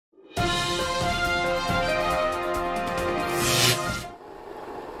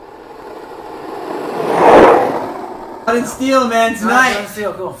Blood and Steel, man, tonight. Blood and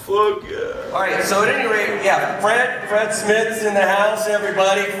Steel, cool. Fuck yeah. Alright, so at any rate, yeah, Fred Smith's in the house,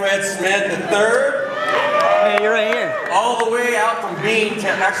 everybody. Fred Smith III. Hey, you're right here. All the way out from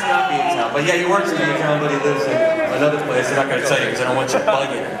Beantown. Actually, not Beantown, but yeah, he works in Beantown, but he lives in another place. I'm not going to tell you because I don't want you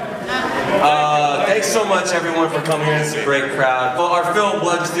bugging him. Thanks so much, everyone, for coming here. It's a great crowd. Well, our film,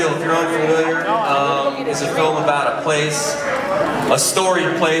 Blood and Steel, if you're unfamiliar, is a film about a place, a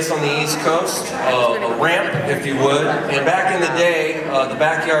storied place on the East Coast, a ramp, if you would. And back in the day, the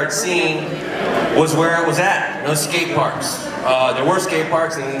backyard scene was where it was at. No skate parks. There were skate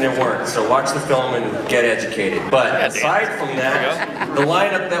parks and then there weren't. So watch the film and get educated. But aside from that, the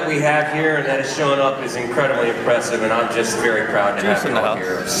lineup that we have here and that is showing up is incredibly impressive, and I'm just very proud to have you all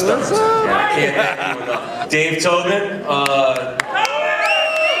here. Stunned. Yeah, I can't thank you enough. Dave Tobin,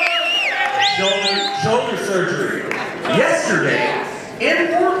 shoulder surgery yesterday in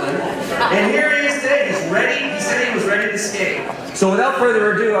Portland, and here he is today. He's ready. He said he was ready to skate. So without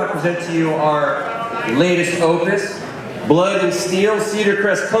further ado, I present to you our latest opus, Blood and Steel, Cedar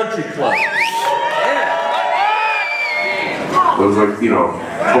Crest Country Club. Yeah. It was like, you know,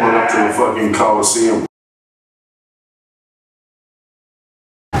 pulling up to the fucking Coliseum.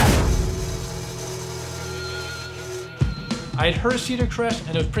 I had heard of Cedar Crest,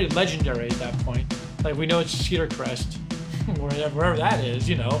 and it was pretty legendary at that point. Like, we know it's Cedar Crest, wherever that is,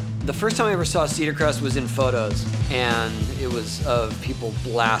 you know. The first time I ever saw Cedar Crest was in photos, and it was of people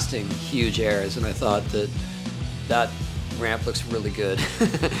blasting huge airs, and I thought that ramp looks really good.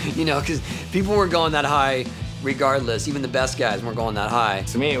 You know, because people weren't going that high regardless. Even the best guys weren't going that high.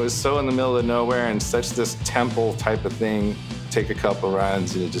 To me, it was so in the middle of nowhere and such this temple type of thing. Take a couple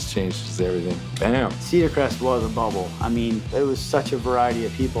runs and it just changes everything. Bam. Cedar Crest was a bubble. I mean, it was such a variety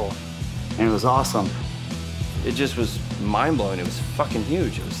of people, and it was awesome. It just was mind-blowing. It was fucking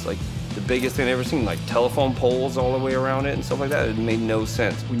huge. It was like the biggest thing I've ever seen, like telephone poles all the way around it and stuff like that. It made no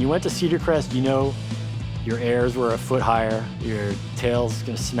sense. When you went to Cedar Crest, you know your airs were a foot higher, your tail's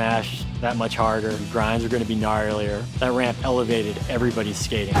gonna smash that much harder, your grinds are gonna be gnarlier. That ramp elevated everybody's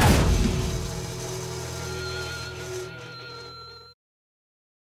skating.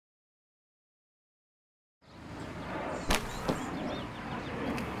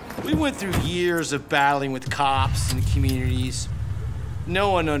 We went through years of battling with cops and communities.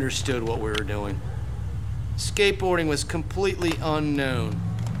 No one understood what we were doing. Skateboarding was completely unknown.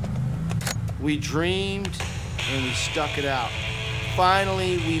 We dreamed and we stuck it out.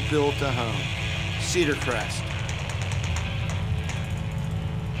 Finally, we built a home, Cedar Crest.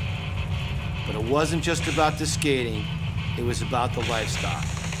 But it wasn't just about the skating, it was about the lifestyle.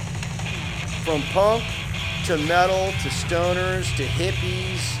 From punk to metal to stoners to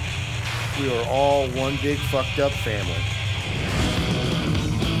hippies, we were all one big fucked up family.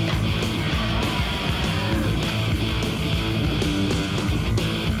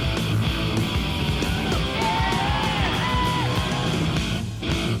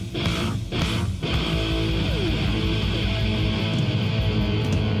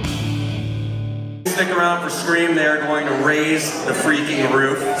 Stick around for Scream. They're going to raise the freaking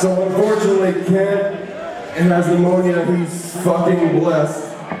roof. So unfortunately, Kent has pneumonia. He's fucking blessed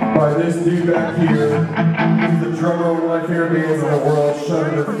by this dude back here. He's the drummer of one of my favorite bands in the world,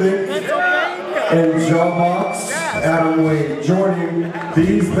 Shudder to Think, and Jawbox, Adam Wade, joining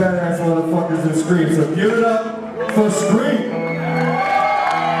these badass motherfuckers in Scream. So give it up for Scream.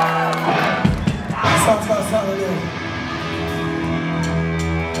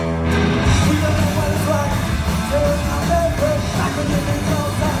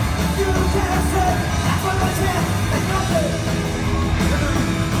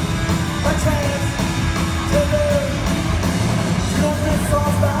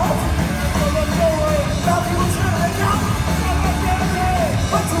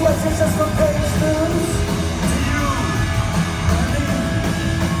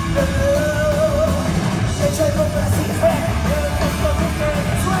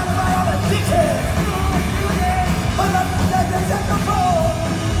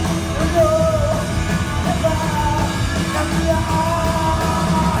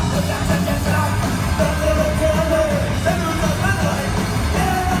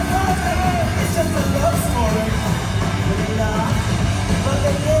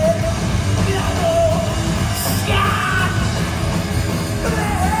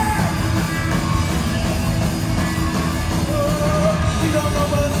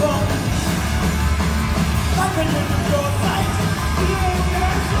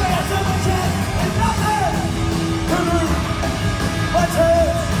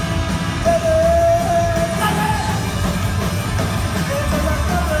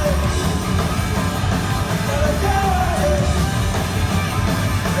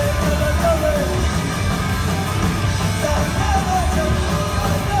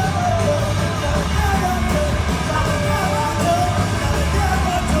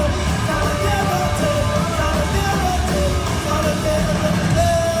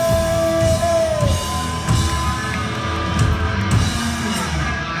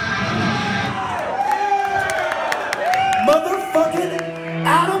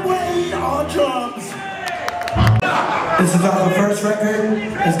 This is off the first record.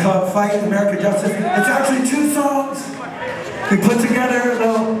 It's called Fight American Justice. It's actually 2 songs. We put together a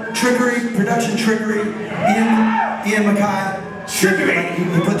little trickery, production trickery. Ian MacKaye. Trickery. He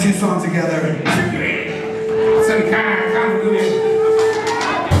put 2 songs together. Trickery. Some kind of convoluted.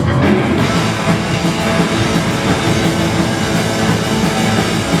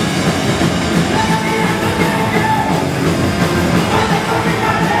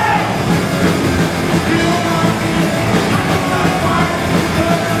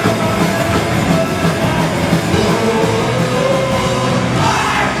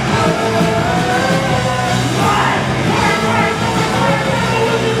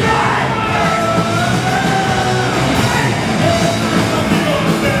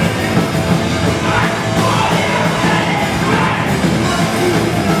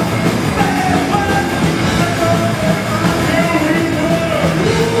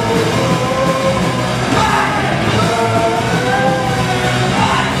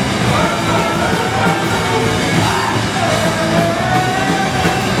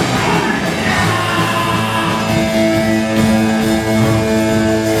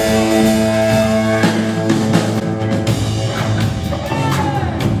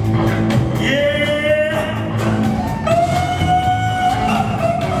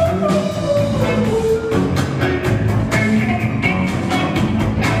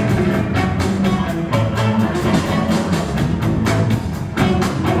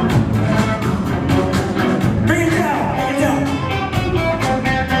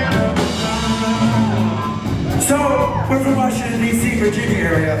 Virginia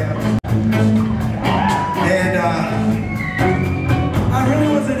area, and I really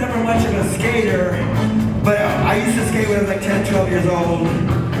wasn't ever much of a skater, but I used to skate when I was like 10, 12 years old,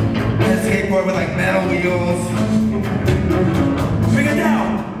 and skateboard with like metal wheels. Bring it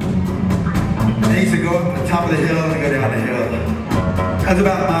down! And I used to go up the top of the hill and go down the hill. That's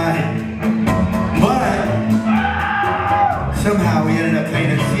about but somehow we ended up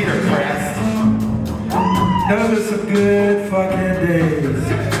playing at Cedar Crest. Those are some good fucking days.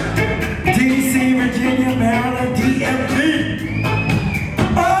 DC, Virginia, Maryland, DMV.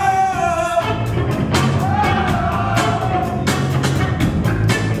 Oh!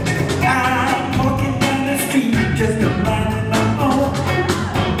 I'm walking down the street just a minding my own.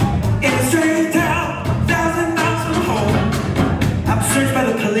 In a strange town, 1,000 miles from home. I'm searched by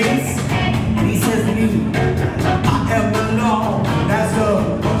the police, and he says to me, I am alone. That's the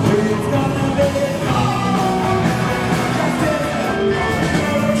way it's gonna be.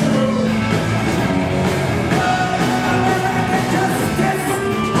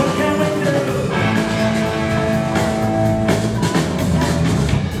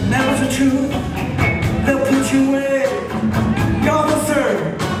 They'll put you in